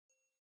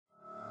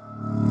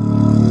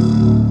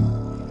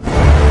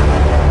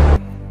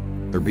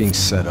being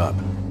set up.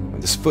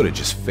 This footage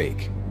is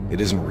fake.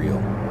 It isn't real.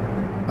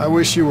 I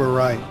wish you were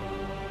right.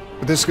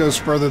 But this goes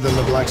further than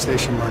the Black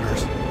Station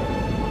murders.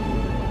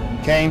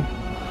 Kane,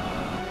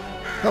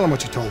 tell him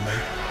what you told me.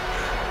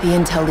 The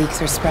intel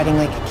leaks are spreading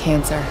like a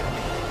cancer,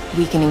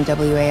 weakening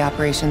WA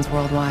operations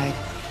worldwide.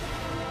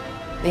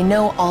 They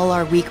know all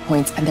our weak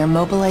points, and they're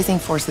mobilizing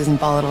forces in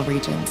volatile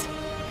regions.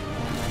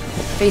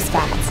 Face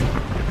facts.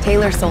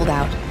 Taylor sold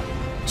out.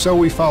 So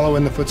we follow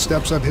in the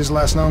footsteps of his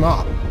last known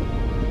op.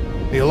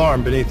 The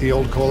alarm beneath the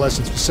old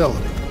Coalescence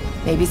facility.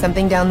 Maybe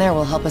something down there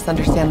will help us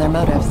understand their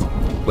motives.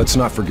 Let's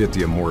not forget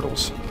the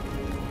Immortals.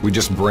 We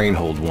just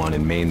brainhold one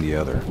and maim the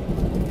other.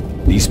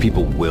 These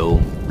people will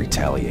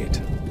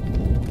retaliate.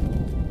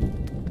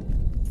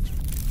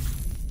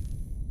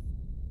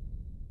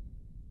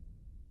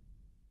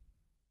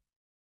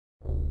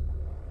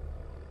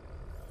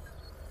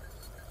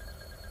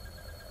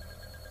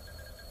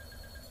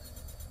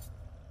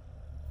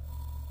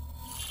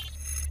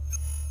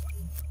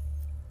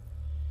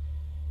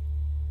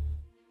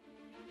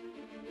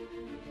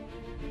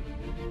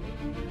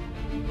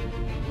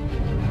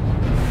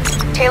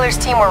 Taylor's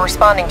team were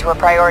responding to a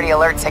priority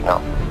alert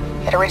signal.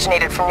 It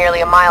originated from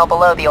nearly a mile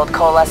below the old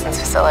Coalescence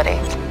facility.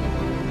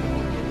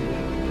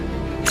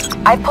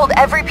 I've pulled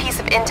every piece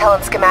of intel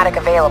and schematic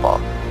available.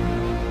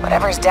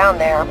 Whatever's down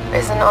there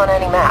isn't on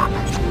any map.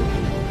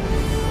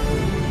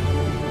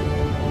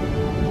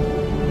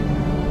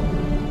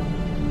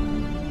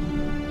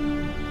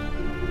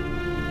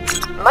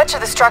 Much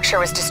of the structure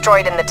was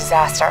destroyed in the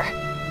disaster.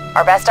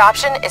 Our best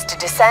option is to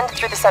descend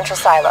through the central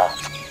silo.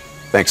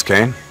 Thanks,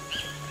 Kane.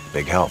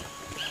 Big help.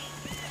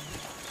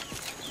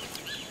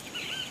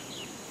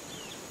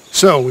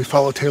 So, we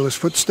follow Taylor's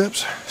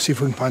footsteps, see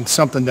if we can find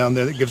something down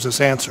there that gives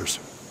us answers.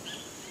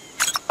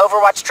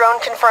 Overwatch drone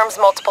confirms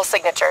multiple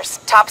signatures.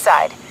 Top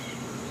side.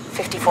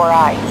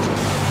 54I.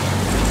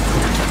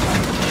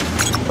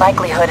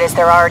 Likelihood is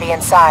they're already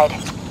inside.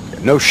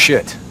 No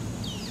shit.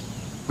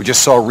 We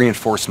just saw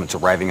reinforcements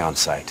arriving on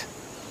site.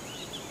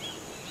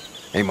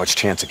 Ain't much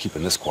chance of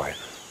keeping this quiet.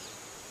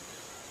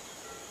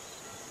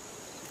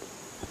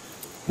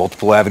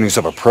 Multiple avenues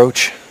of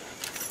approach.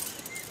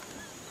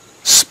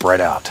 Spread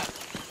out.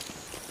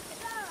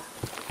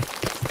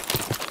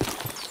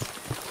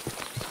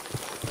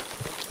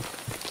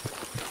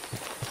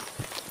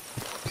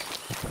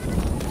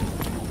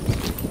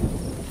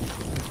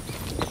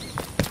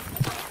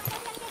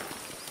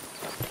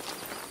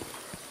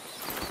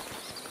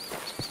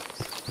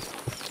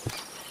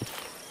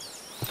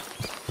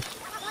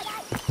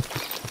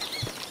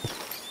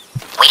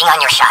 Waiting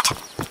on your shot.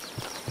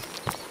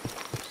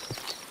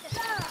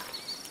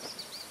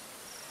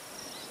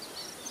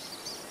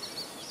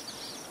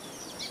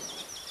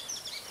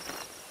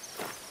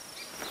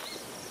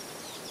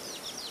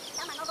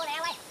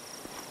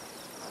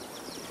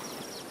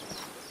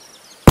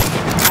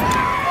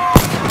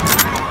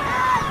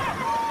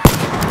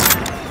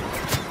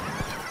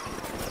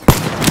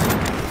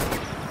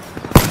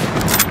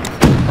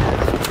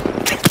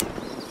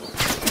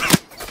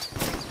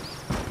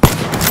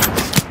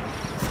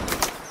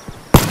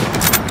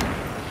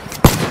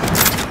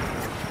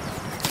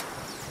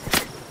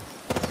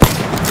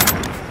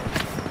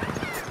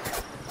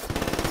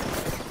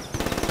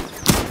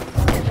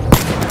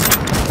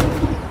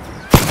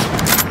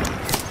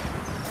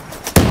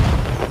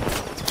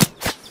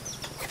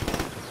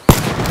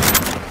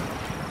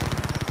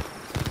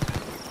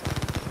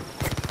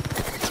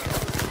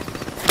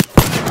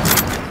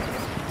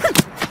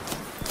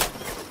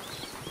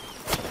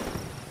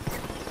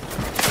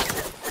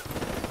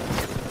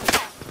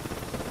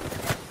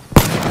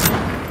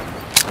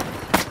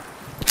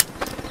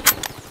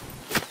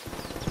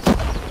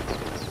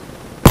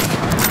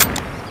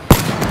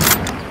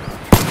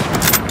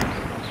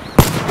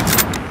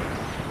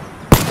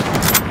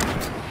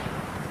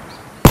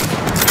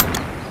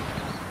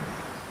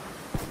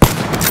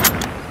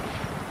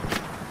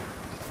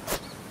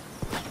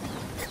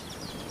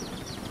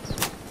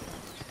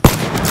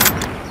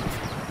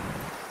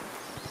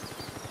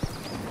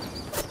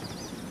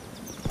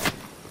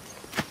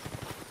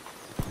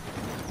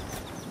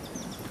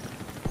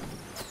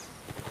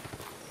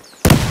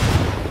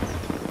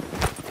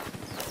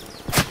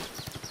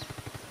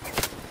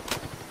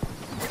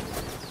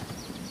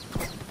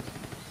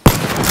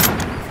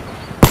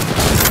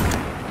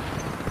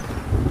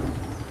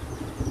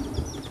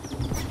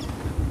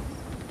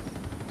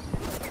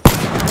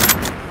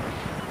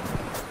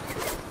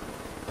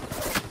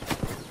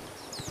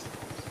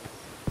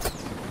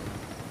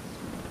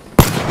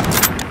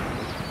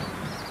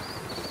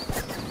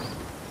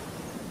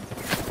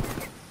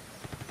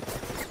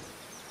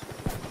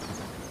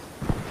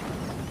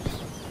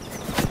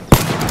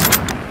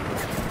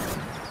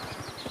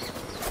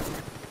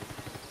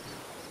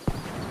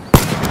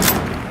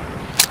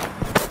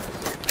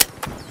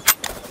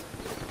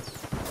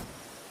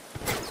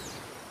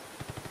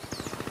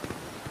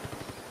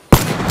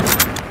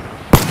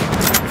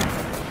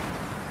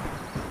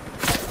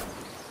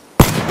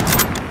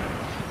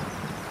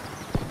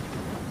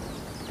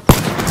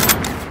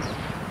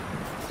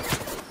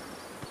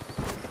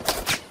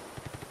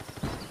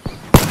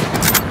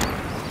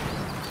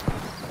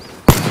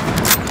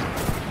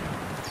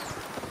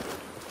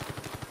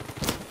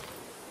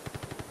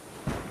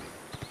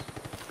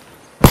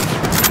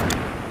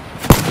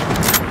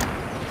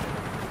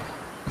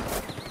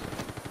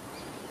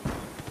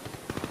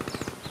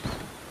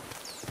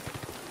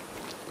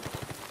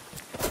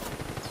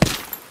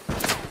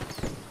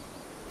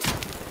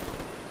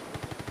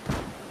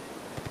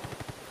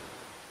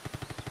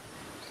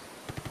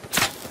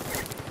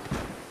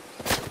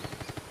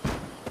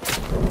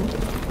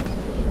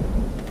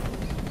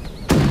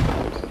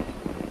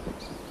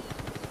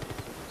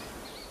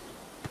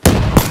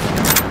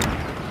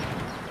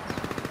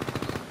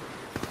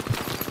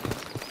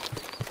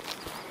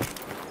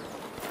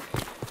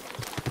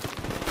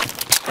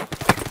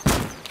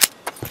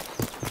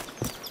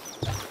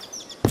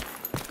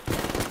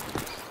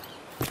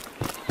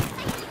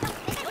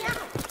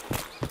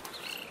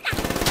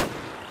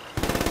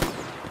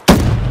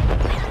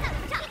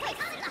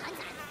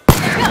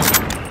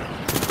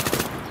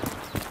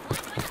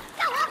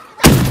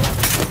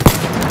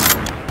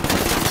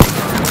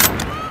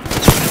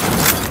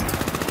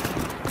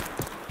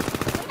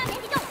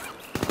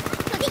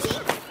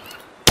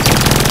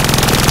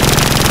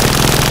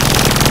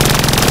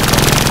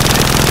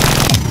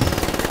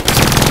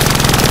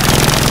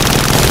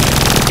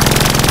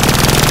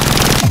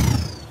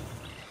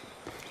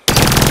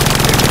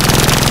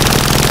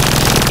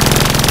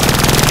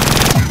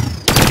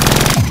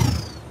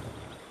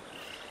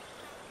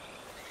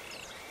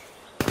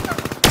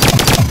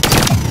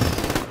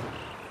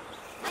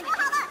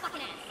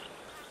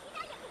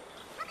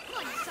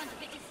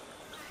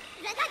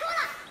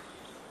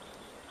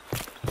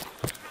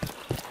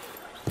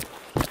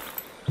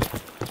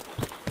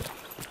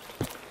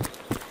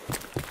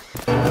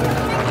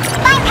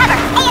 Find cover!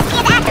 ASP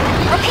is active!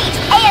 Repeat,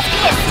 ASP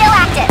is still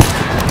active!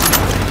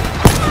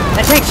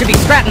 That tank should be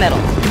scrap metal.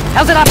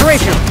 How's it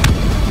operational?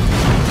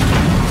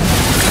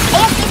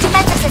 ASP's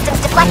defensive systems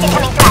deflect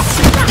incoming threats.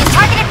 Use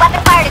targeted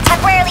weapon fire to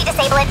temporarily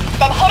disable it,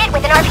 then hit it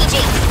with an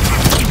RPG.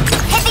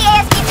 Hit the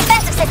ASP's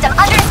defensive system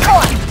under its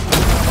core.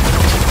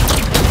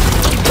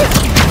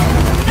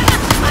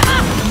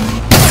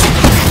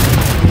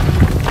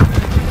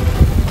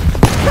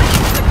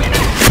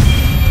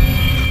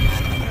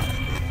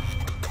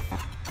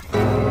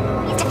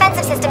 Use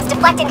defensive systems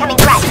deflect incoming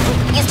threats.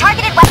 Use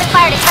targeted weapon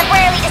fire to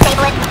temporarily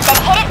disable it, then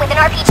hit it with an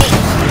RPG.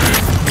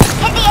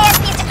 Hit the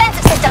ASP's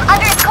defensive system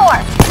under its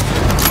core.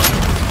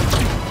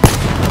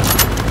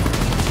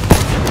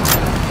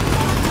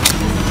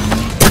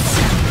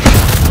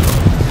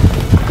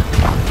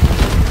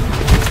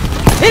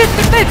 Hit its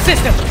defense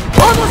system!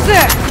 Almost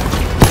there!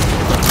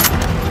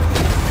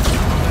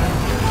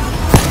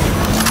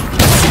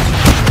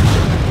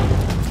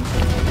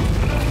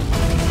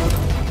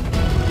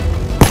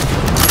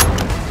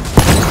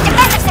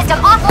 Defensive system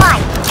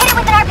offline. Hit it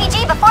with an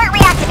RPG before it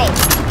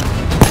reactivates.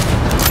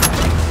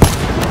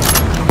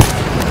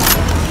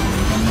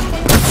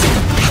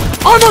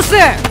 Almost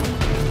there!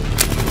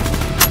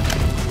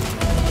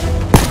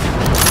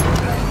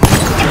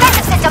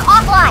 Defensive system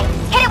offline.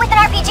 Hit it with an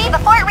RPG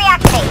before it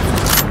reactivates.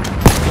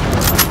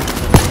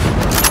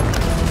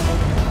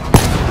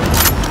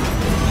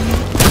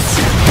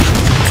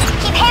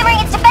 Keep hammering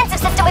its defensive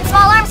system with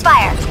small arms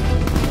fire.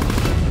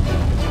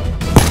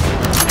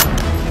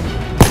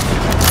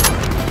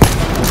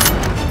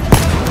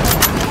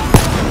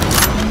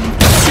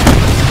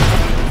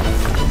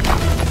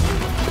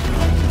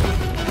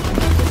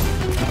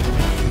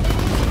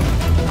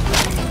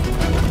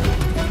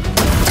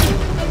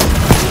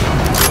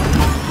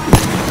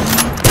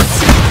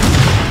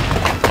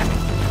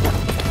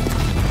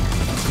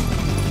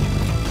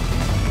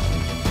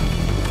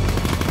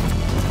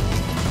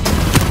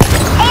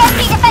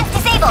 ASP defense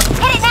disabled.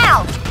 Hit it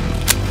now.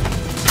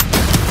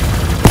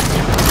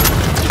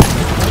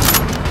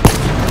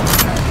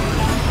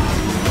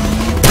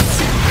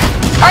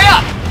 Hurry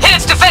up! Hit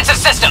its defensive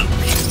system!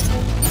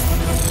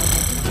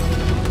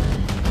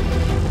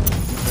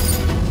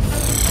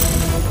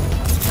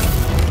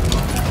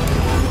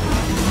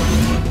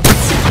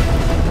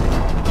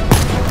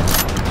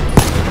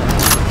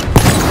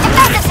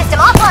 Defensive system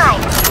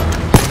offline.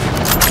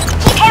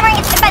 Keep hammering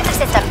its defensive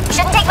system.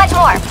 Shouldn't take much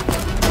more.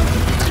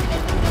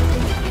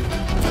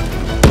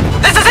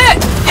 This is it!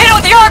 Hit it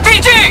with the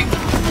RPG!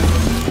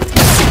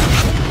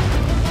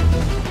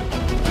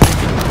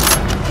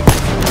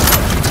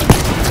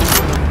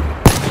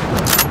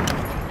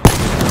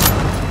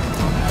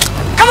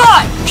 Come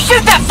on!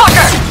 Shoot that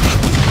fucker!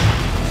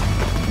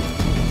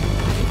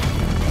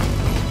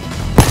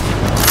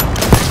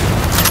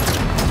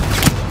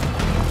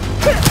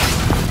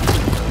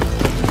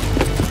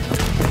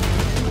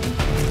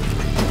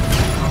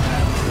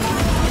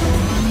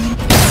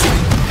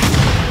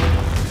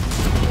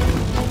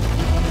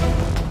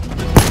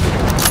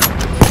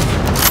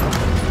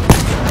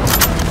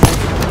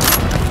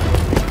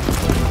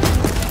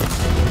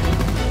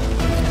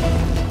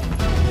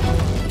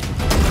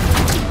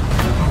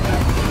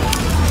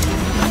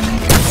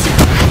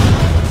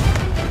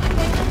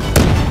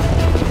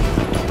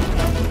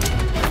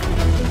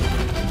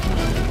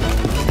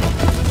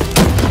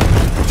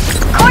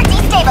 Core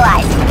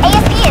destabilized.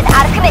 ASP is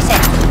out of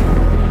commission.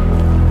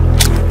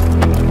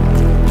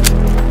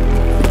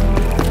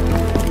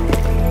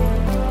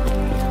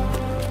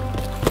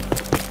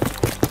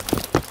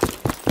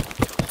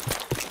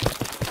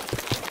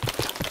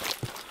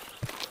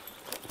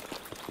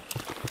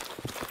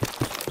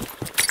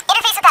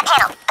 Interface with that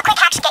panel. A quick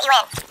hack should get you in.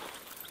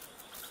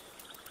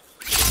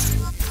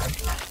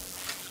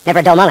 Never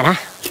a dull moment, huh?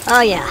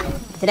 Oh yeah.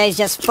 Today's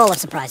just full of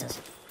surprises.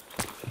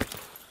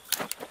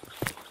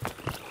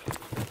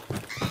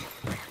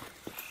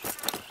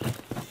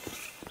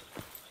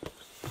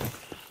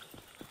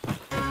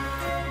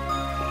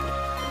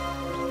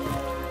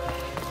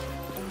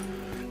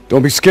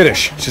 Don't be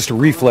skittish. It's just a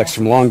reflex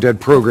from long-dead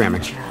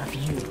programming. Of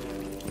you.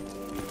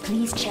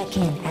 Please check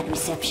in at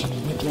reception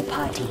with your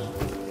party.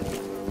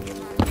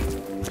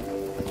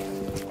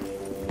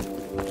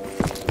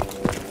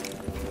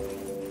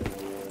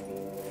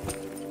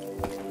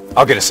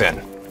 I'll get us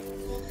in.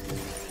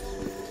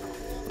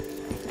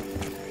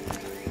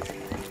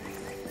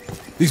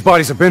 These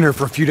bodies have been here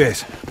for a few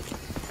days.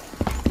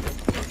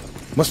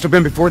 Must have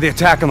been before the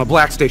attack on the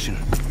Black Station.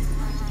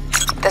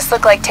 This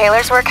look like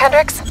Taylor's work,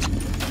 Hendricks?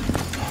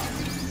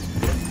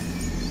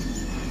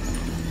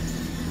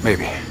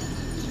 Maybe.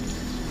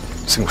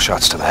 Single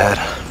shots to the head.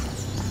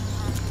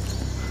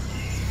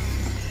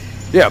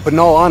 Yeah, but in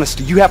all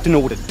honesty, you have to know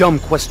what a dumb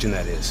question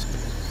that is.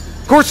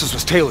 Of course this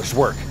was Taylor's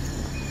work.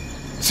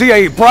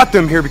 CIA brought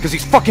them here because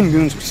these fucking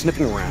goons were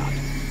sniffing around.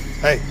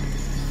 Hey,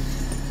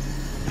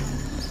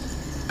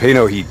 Pay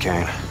no heed,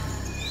 Kane.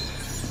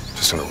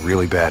 Just in a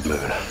really bad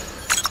mood.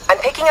 I'm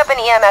picking up an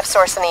EMF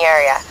source in the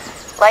area.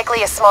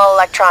 Likely a small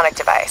electronic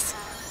device.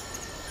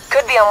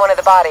 Could be on one of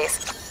the bodies.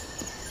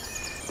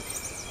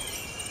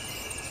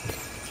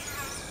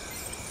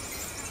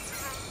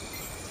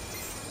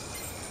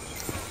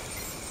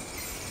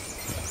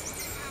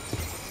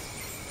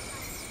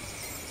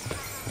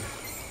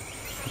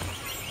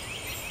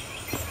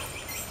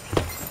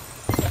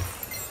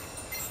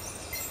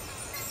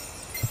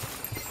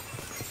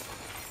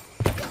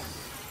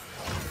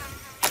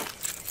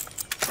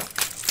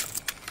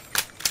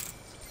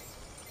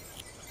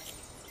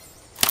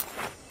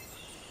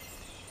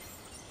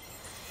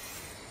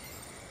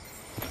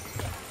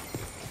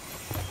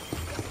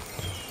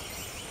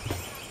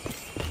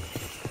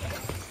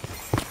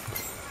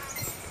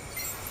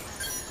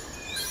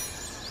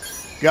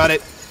 Got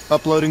it.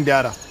 Uploading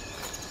data.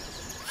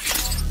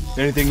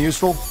 Anything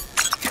useful?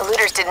 The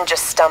looters didn't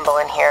just stumble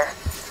in here.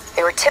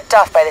 They were tipped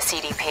off by the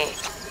CDP.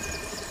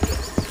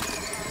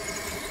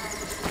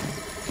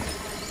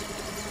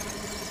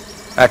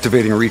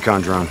 Activating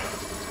recon drone.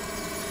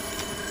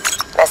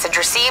 Message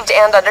received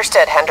and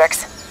understood,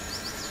 Hendricks.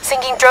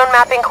 Syncing drone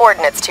mapping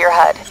coordinates to your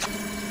HUD.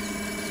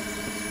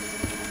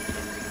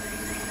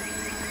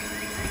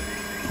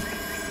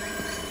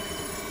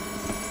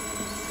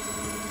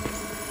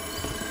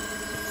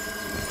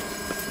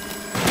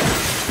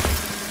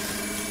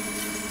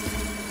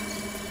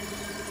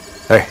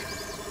 Hey,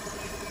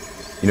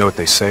 you know what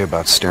they say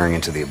about staring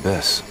into the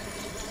abyss?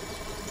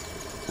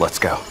 Let's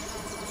go.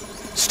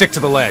 Stick to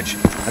the ledge.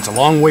 That's a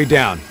long way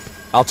down.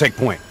 I'll take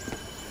point.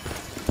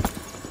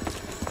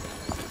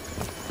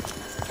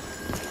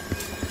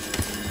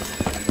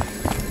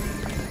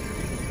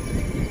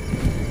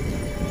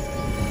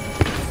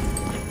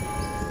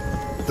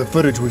 The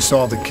footage we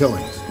saw of the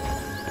killings.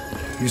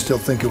 You still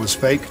think it was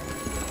fake?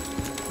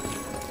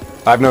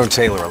 I've known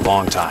Taylor a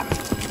long time.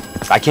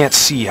 I can't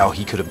see how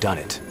he could have done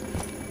it.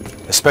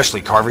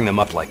 Especially carving them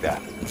up like that.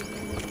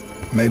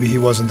 Maybe he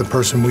wasn't the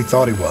person we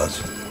thought he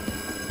was.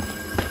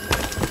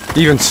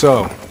 Even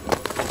so,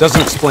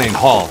 doesn't explain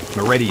Hall,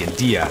 Moretti, and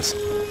Diaz.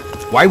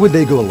 Why would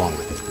they go along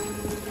with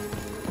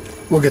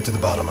it? We'll get to the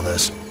bottom of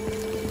this.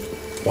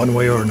 One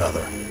way or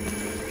another.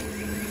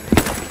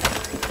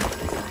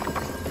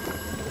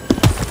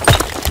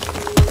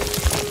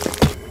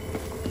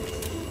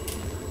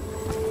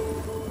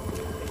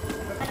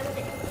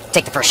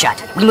 Take the first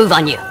shot. We move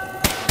on you.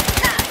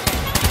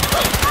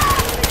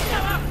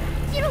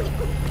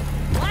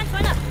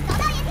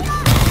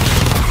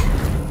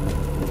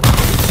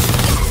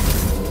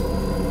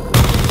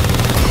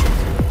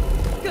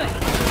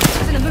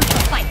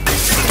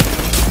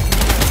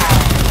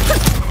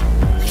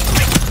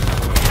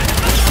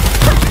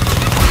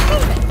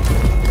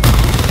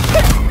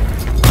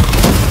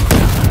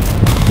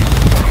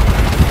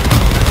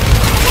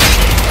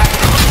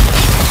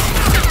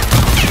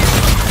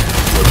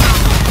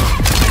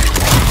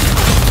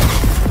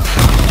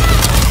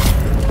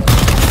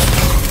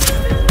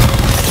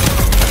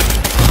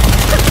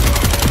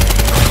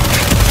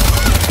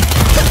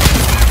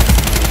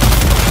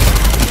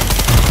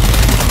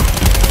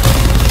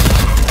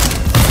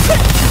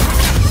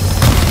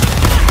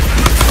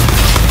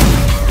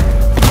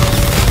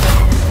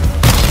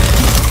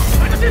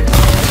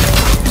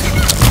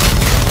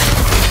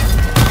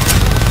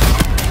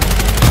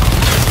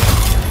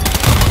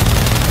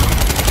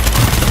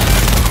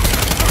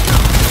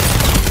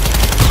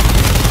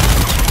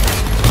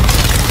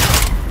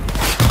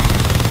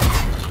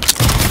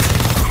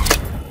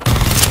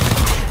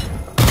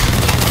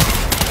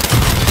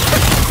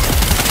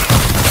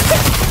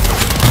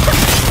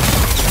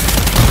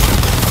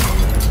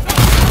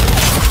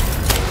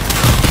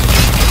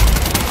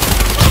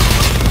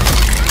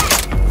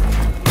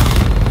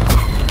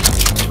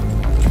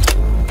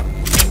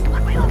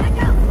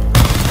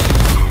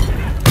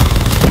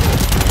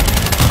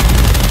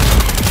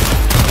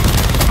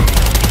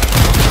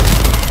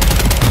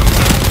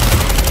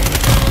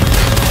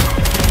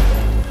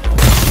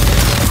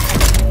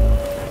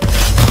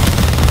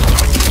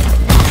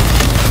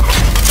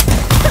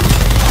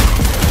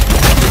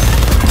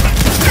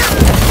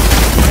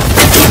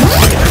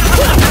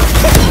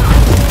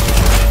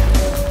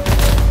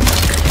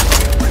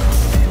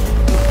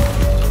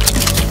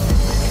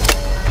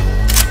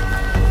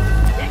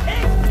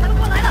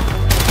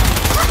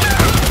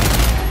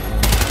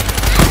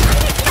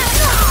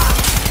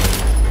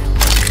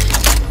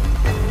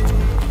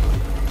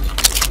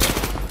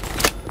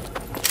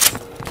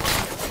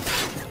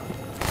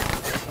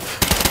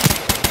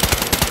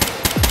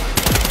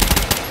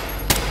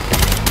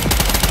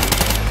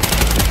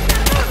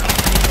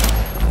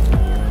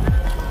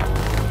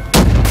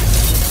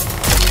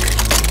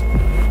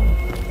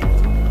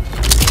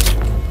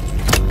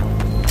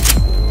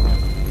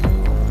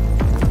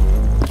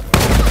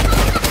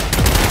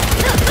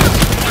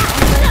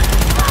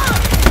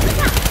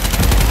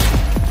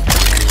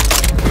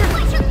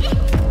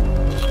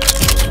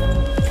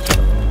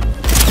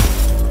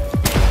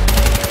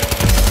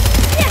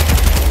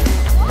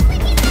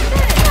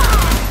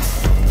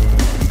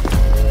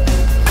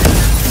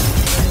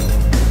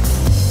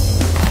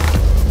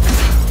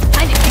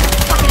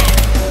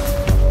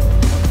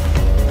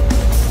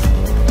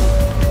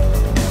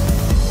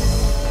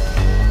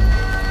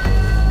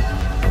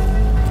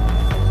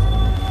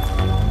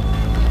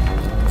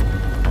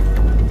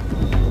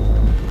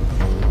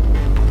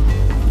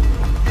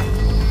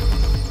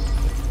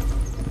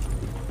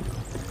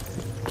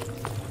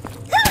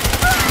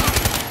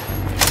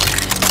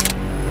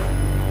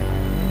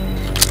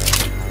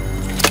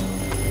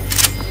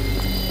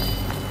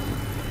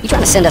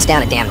 to send us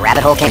down a damn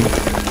rabbit hole, King?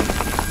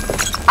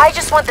 I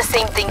just want the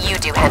same thing you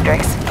do,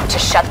 Hendricks. To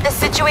shut this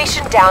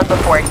situation down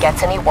before it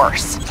gets any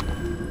worse.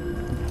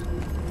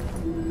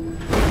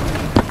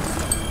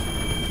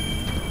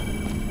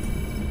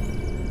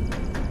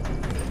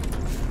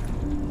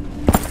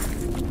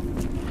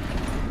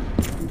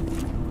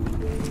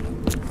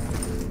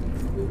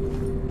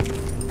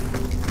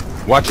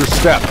 Watch your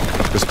step.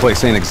 This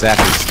place ain't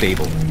exactly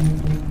stable.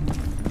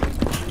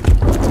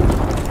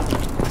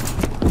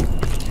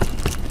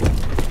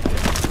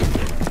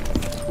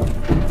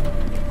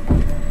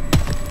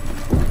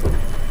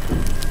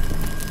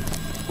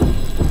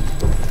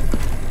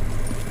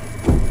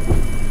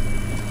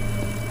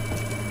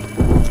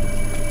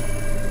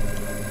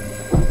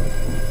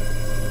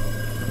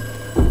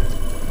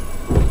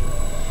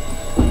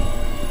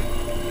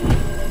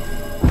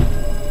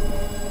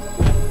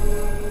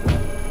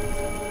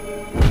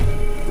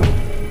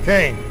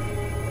 Kane,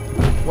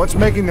 what's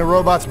making the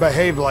robots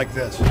behave like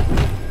this?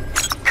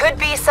 Could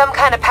be some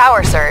kind of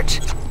power surge.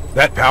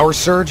 That power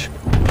surge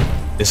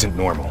isn't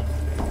normal.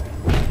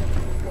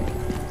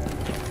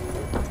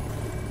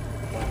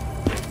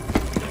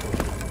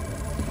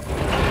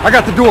 I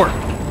got the door.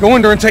 Go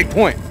in there and take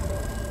point.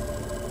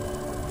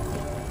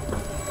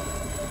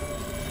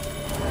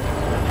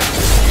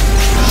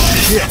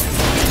 Shit!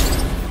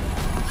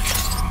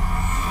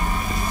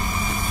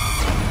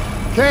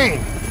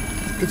 Kane!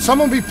 Could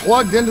someone be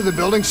plugged into the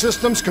building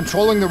systems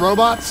controlling the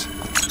robots?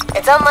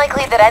 It's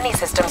unlikely that any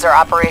systems are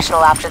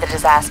operational after the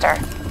disaster.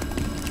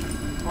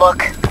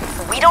 Look,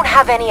 we don't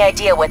have any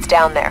idea what's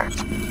down there.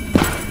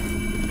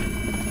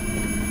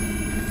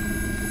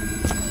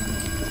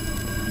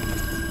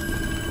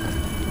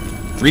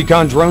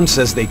 Recon drone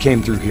says they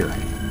came through here.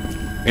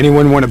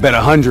 Anyone want to bet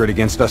 100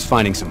 against us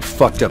finding some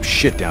fucked up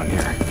shit down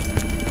here?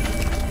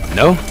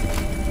 No?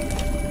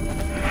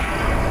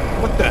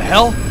 What the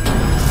hell?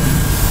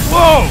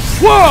 Whoa!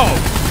 Whoa!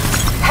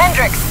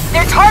 Hendricks,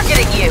 they're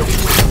targeting you!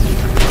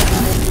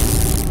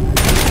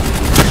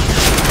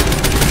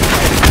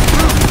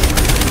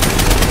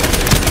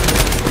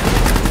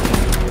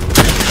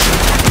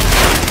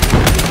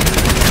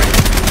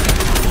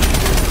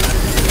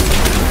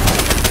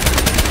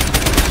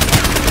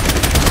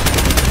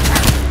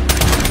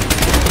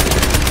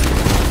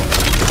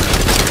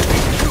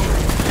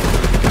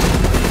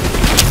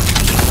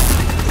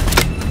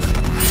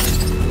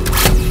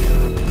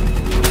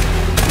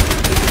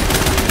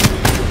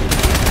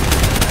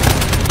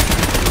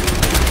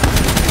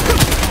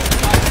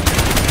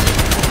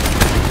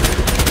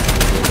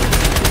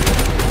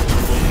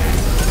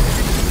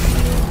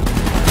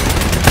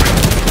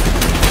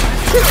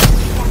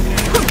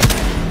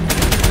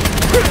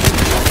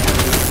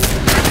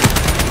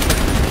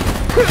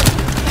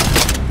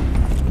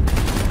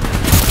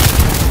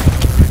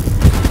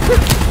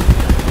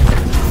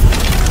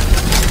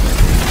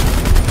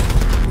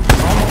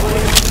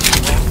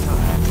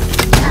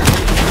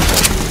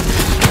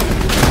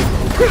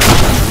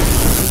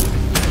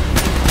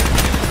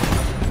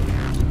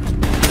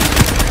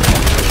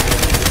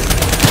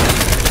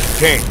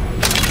 Kane,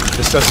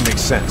 this doesn't make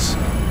sense.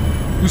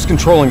 Who's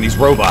controlling these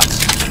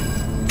robots?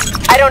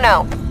 I don't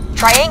know.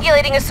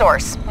 Triangulating a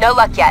source. No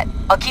luck yet.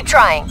 I'll keep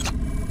trying.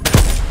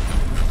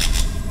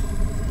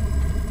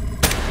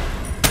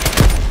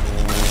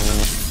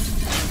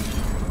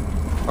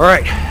 All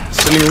right,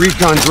 sending a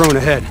recon drone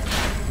ahead.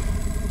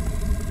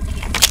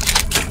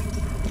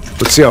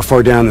 Let's see how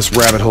far down this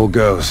rabbit hole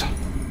goes.